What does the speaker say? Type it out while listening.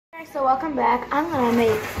Alright, so welcome back. I'm gonna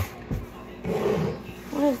make,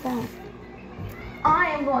 what is that? I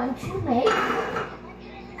am going to make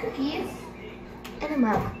cookies in a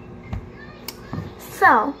mug.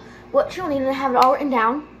 So, what you'll need to have it all written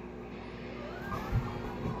down.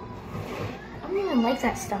 I don't even like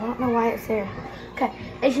that stuff. I don't know why it's there. Okay,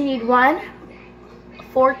 is you need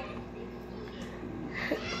 1/4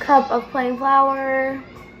 cup of plain flour.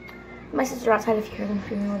 My sister outside if you hear them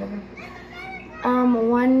screaming or whatever.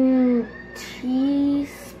 1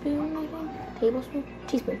 teaspoon, I think. Tablespoon?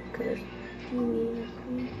 Teaspoon, because there's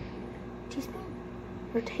teaspoon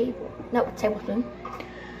or table? No, tablespoon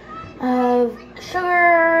of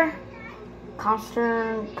sugar,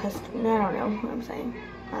 custard. I don't know what I'm saying.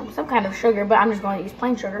 Some kind of sugar, but I'm just going to use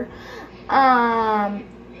plain sugar. 1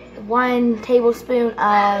 tablespoon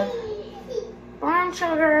of brown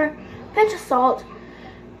sugar, pinch of salt.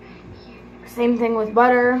 Same thing with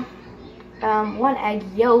butter. 1 egg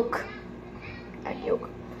yolk.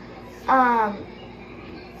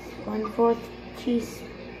 1/4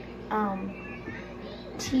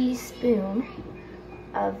 teaspoon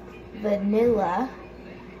of vanilla,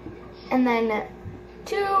 and then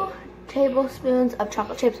 2 tablespoons of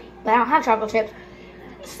chocolate chips. But I don't have chocolate chips,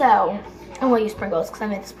 so I'm going to use sprinkles because I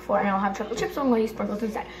made this before and I don't have chocolate chips, so I'm going to use sprinkles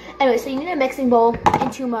instead. Anyway, so you need a mixing bowl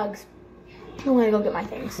and 2 mugs. I'm going to go get my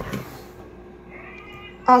things.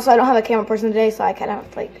 Also, I don't have a camera person today, so I kind of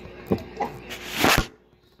like, yeah.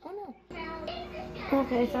 Oh no.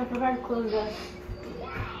 Okay, so I forgot to close this.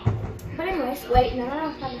 But anyways, wait,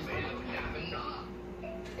 no.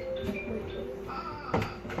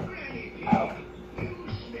 Oh.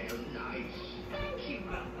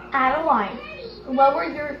 Add a line. Lower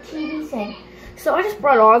your TV stand. So I just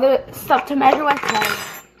brought all the stuff to measure with, because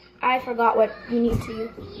I forgot what you need to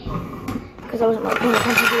use. Because I wasn't like paying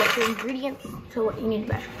attention to what the ingredients, to what you need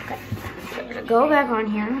to measure. Okay, so I'm gonna go back on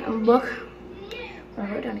here and look. I'll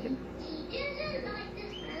write it down again.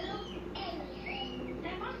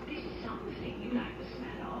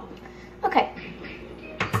 Okay.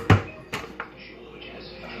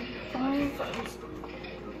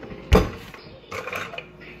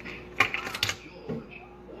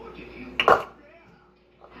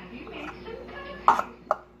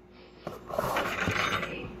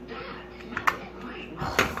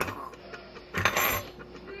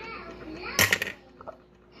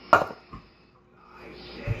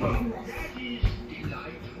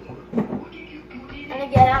 And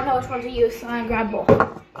again, I don't know which one to use, so I grab both.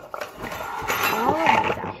 All of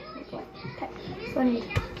these out. Okay, so I need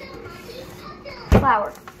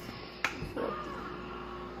flour.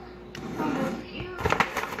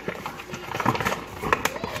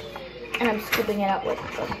 And I'm scooping it out with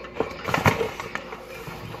the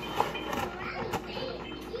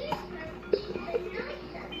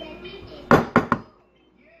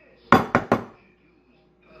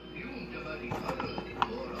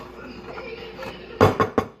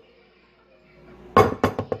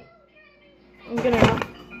I'm gonna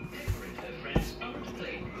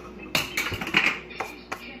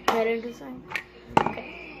get into this thing.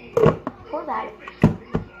 Okay. Pour that.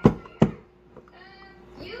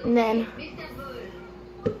 And then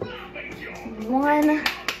 1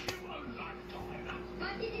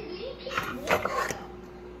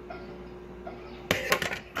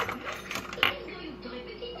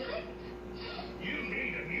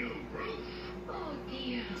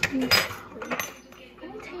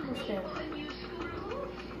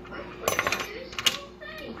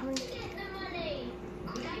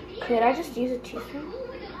 Could I just use a teaspoon?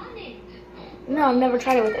 No, I've never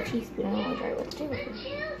tried it with a teaspoon. I only tried it with a tablespoon.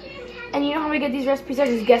 And you know how we get these recipes? I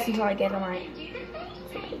just guess until I get them right.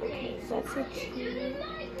 Okay, so that's a 2.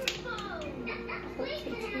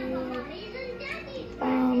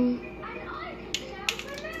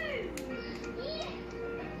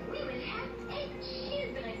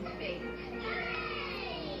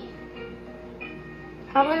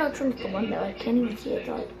 How do I know which one's the one though? I can't even see it. It's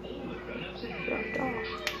like rubbed off.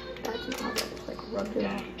 That's not how it's like rubbed it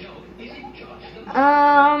off.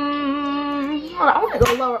 Hold on, I want to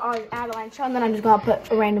go lower on Adeline show, and then I'm just gonna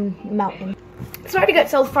put a random amount in. Sorry to get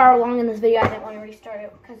so far along in this video. I didn't want to restart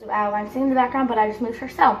it because of Adeline singing in the background, but I just moved her.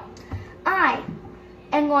 So I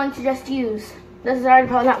am going to just use. This is already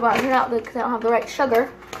probably not going to turn out good because I don't have the right sugar,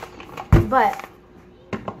 but.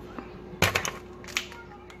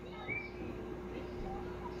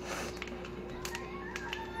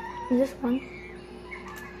 Is this one?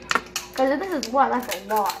 Because if this is one, that's a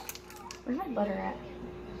lot. Where's my butter at?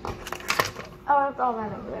 Oh, it's all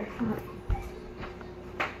right over there.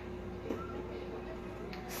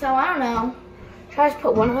 So I don't know. Should I just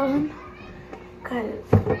put one of those in? Cause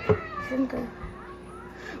isn't the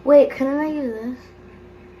Wait, couldn't I use this?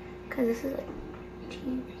 Because this is like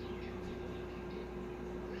tea.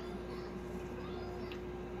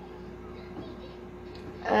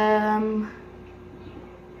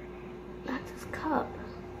 That's his cup.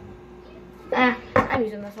 I'm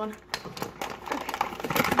using this one. Okay.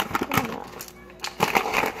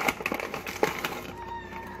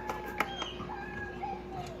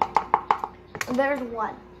 There's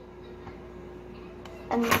one.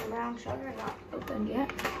 And the brown sugar not opened yet.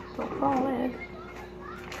 So fall in.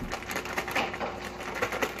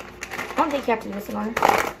 I don't think you have to do this in order.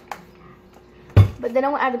 But then I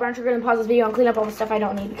won't add the brown sugar and pause this video and clean up all the stuff I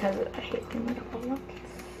don't need because I hate cleaning up all the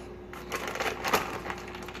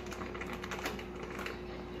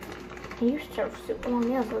I used to have super long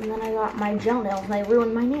nails, and then I got my gel nails and they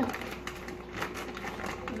ruined my nails.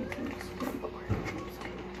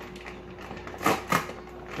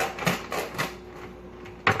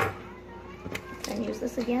 And use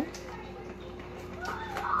this again.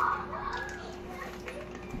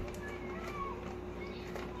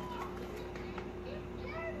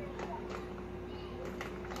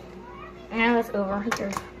 And that's over. Who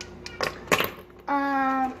cares?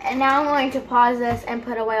 And now I'm going to pause this and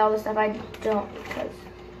put away all the stuff I don't because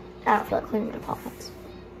I don't feel like cleaning up all this.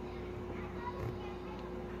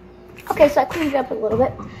 Okay, so I cleaned it up a little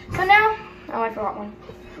bit. So now, oh, I forgot one.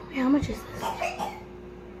 Wait, how much is this?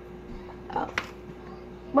 Oh,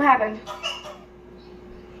 what happened?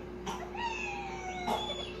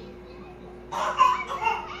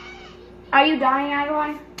 Are you dying,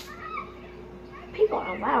 Adeline? People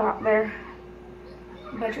are loud out there.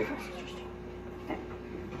 But your sister's too. Okay.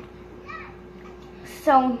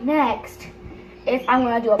 So next is I'm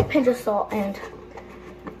gonna do a pinch of salt and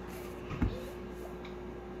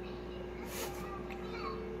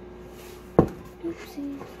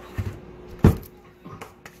oopsies.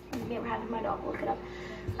 I've never had my dog look it up.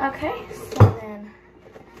 Okay, so then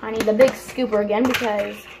I need a big scooper again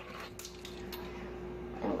because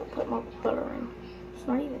I'm gonna put more butter in.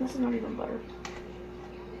 This is not even butter.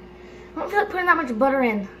 I don't feel like putting that much butter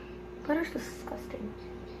in. Butter's disgusting.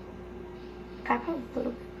 Okay, I put a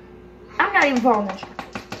little bit. I'm not even following that.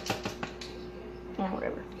 Yeah,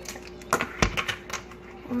 whatever.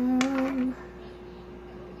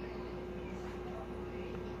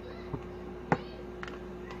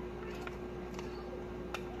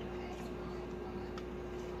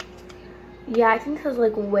 Yeah, I think this is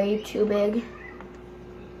like way too big.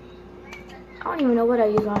 I don't even know what I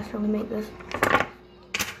used last time to make this.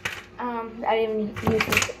 I didn't even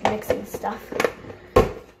use mixing stuff.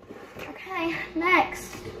 Okay,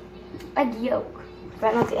 next. Egg yolk. Is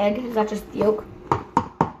that not the egg? Is that just the yolk?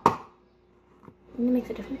 It makes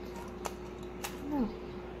a difference. No.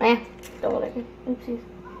 Double egg. Oopsies.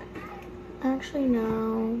 Actually,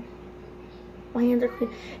 no. My hands are clean.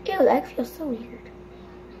 Ew, the egg feels so weird.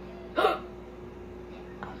 Oh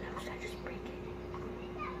no, should I just break it?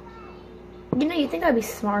 You know, you'd think I'd be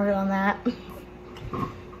smarter than that.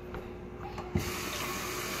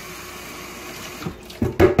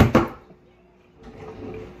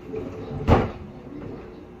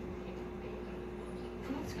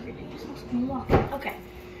 Okay.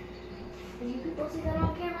 Did you people see that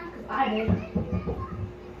on camera? Because I did.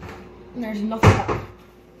 And there's nothing up.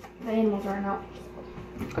 The animals are out.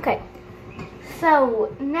 Okay.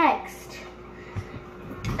 So, next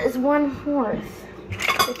is 1/4.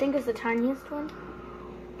 I think is the tiniest one.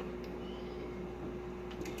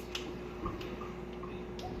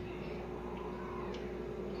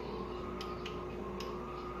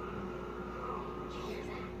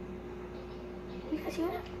 You guys hear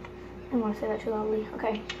that? I don't want to say that too loudly.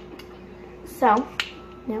 Okay. So,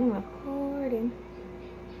 now I'm going to pour it in.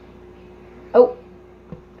 Oh.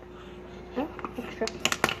 Oh, extra.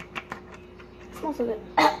 It smells so good.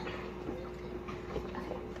 Okay.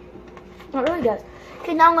 Well, it really does.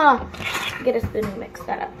 Okay, now I'm going to get a spoon and mix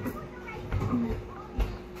that up.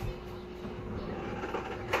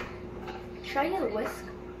 Should I use a whisk?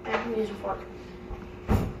 I can use a fork.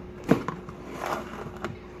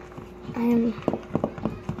 I'm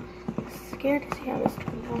scared to see how this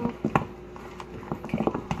turns out. Okay.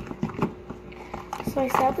 So I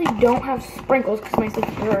sadly don't have sprinkles because my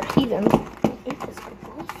sisters are heathens. I eat the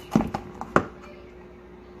sprinkles.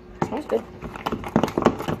 Smells good.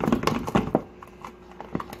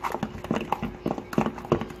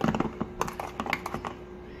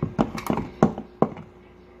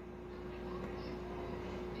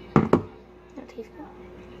 That tastes good.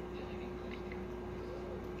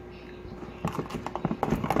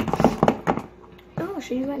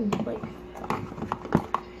 Show you what like.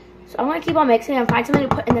 So I'm gonna keep on mixing and find something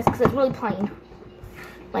to put in this because it's really plain.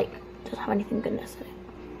 Like, doesn't have anything goodness in it.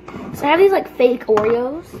 So I have these like fake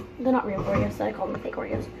Oreos. They're not real Oreos, so I call them fake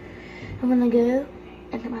Oreos. I'm gonna go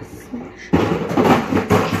into my smash.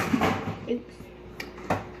 Oops.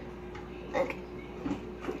 Okay.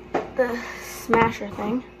 The smasher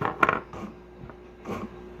thing.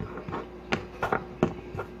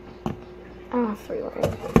 Oh, 3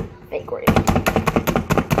 Oreos. Fake Oreos.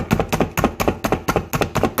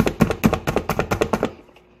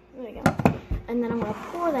 There we go. And then I'm gonna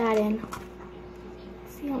pour that in.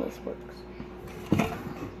 Let's see how this works.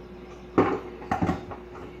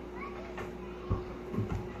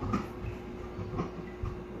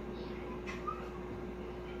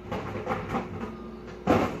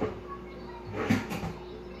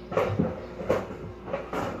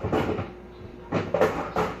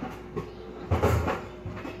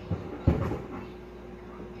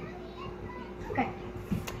 Okay.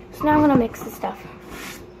 So now I'm gonna mix the stuff.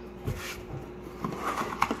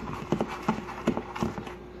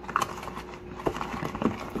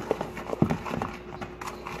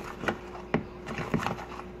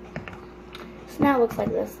 Now it looks like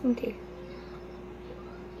this. Let me see.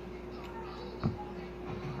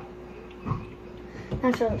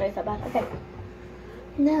 Not sure it doesn't taste that bad. Okay.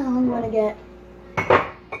 Now I'm gonna get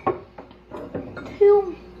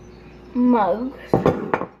 2 mugs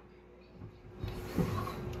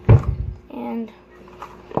and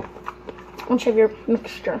each of your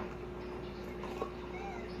mixture.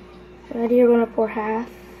 Ready? You're gonna pour half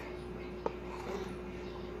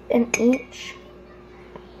in each.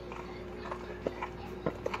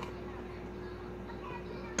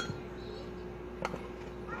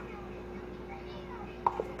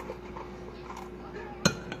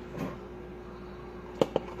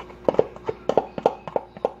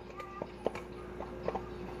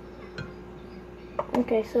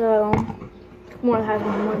 Okay, so one has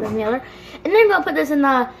more than the other. And then we'll put this in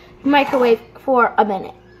the microwave for a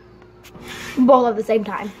minute. Both at the same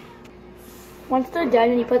time. Once they're done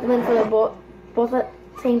and you put them in for the both at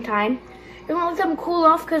the same time, you're gonna let them cool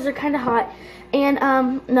off because they're kind of hot. And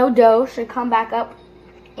no dough should come back up.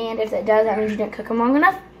 And if it does, that means you didn't cook them long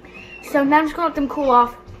enough. So now I'm just gonna let them cool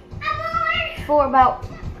off for about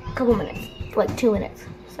a couple minutes, like 2 minutes.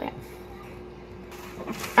 So yeah,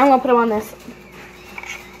 I'm gonna put them on this.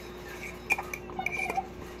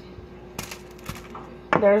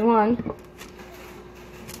 There's one.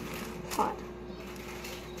 Hot.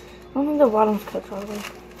 I don't think the bottom's cooked probably.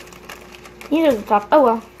 Neither the top. Oh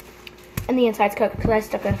well. And the inside's cooked because I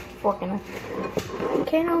stuck a fork in it.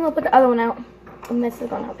 Okay, now I'm gonna put the other one out. And this is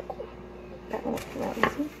gonna have to cool. That one will come out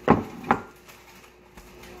easy.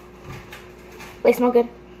 They smell good.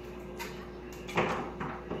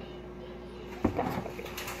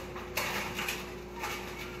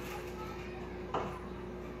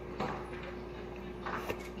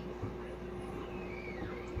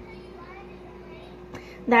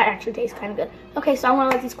 That actually tastes kind of good. Okay, so I want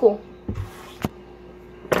to let these cool.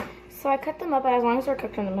 So I cut them up, but as long as they're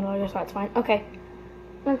cooked in the middle, I guess that's fine. Okay,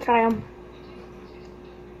 I'm gonna try them.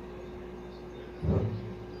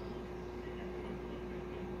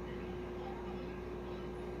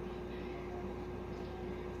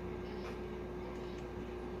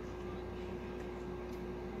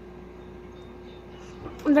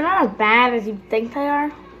 They're not as bad as you think they are.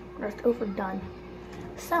 They're just overdone.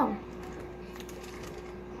 So,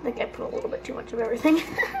 I think I put a little bit too much of everything.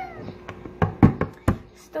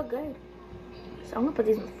 Still good. So I'm gonna put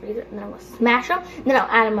these in the freezer and then I'm gonna smash them. And then I'll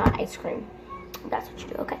add them to ice cream. That's what you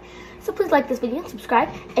do, okay. So please like this video and subscribe.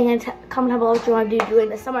 And comment down below what you want to do during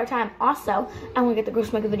the summertime. Also, I'm gonna get the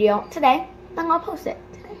Gross Maker video today. And I'll post it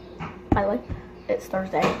today. By the way, it's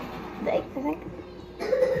Thursday, the 8th, I think.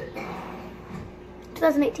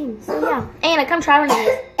 2018, so yeah. And I come try one of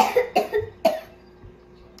these.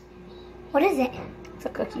 What is it? It's a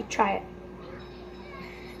cookie. Try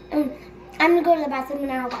it. I'm gonna go to the bathroom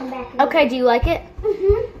and I'll come back. Okay, do you like it?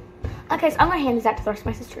 Mm-hmm. Okay, so I'm gonna hand these out to the rest of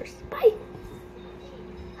my sisters. Bye.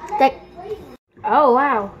 Oh,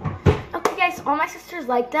 wow. Okay, guys, all my sisters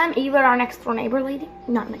like them. Even our next door neighbor lady.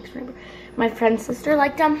 Not next door neighbor. My friend's sister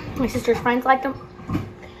liked them. My sister's friends liked them.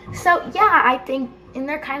 So, yeah, I think, and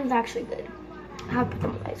they're kind of actually good. I'll put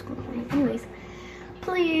them with ice cream. Anyways,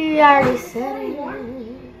 please, I already said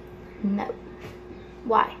it. No.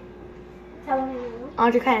 Why?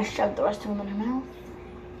 Audrey kind of shoved the rest of them in her mouth.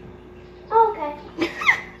 Oh, okay.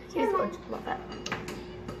 She's allergic about that.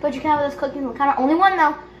 But you can have this cookie and kind of only one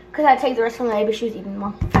though, because I take the rest of them, maybe she was eating them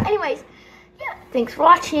all. Anyways, yeah, thanks for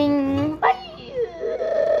watching. Bye.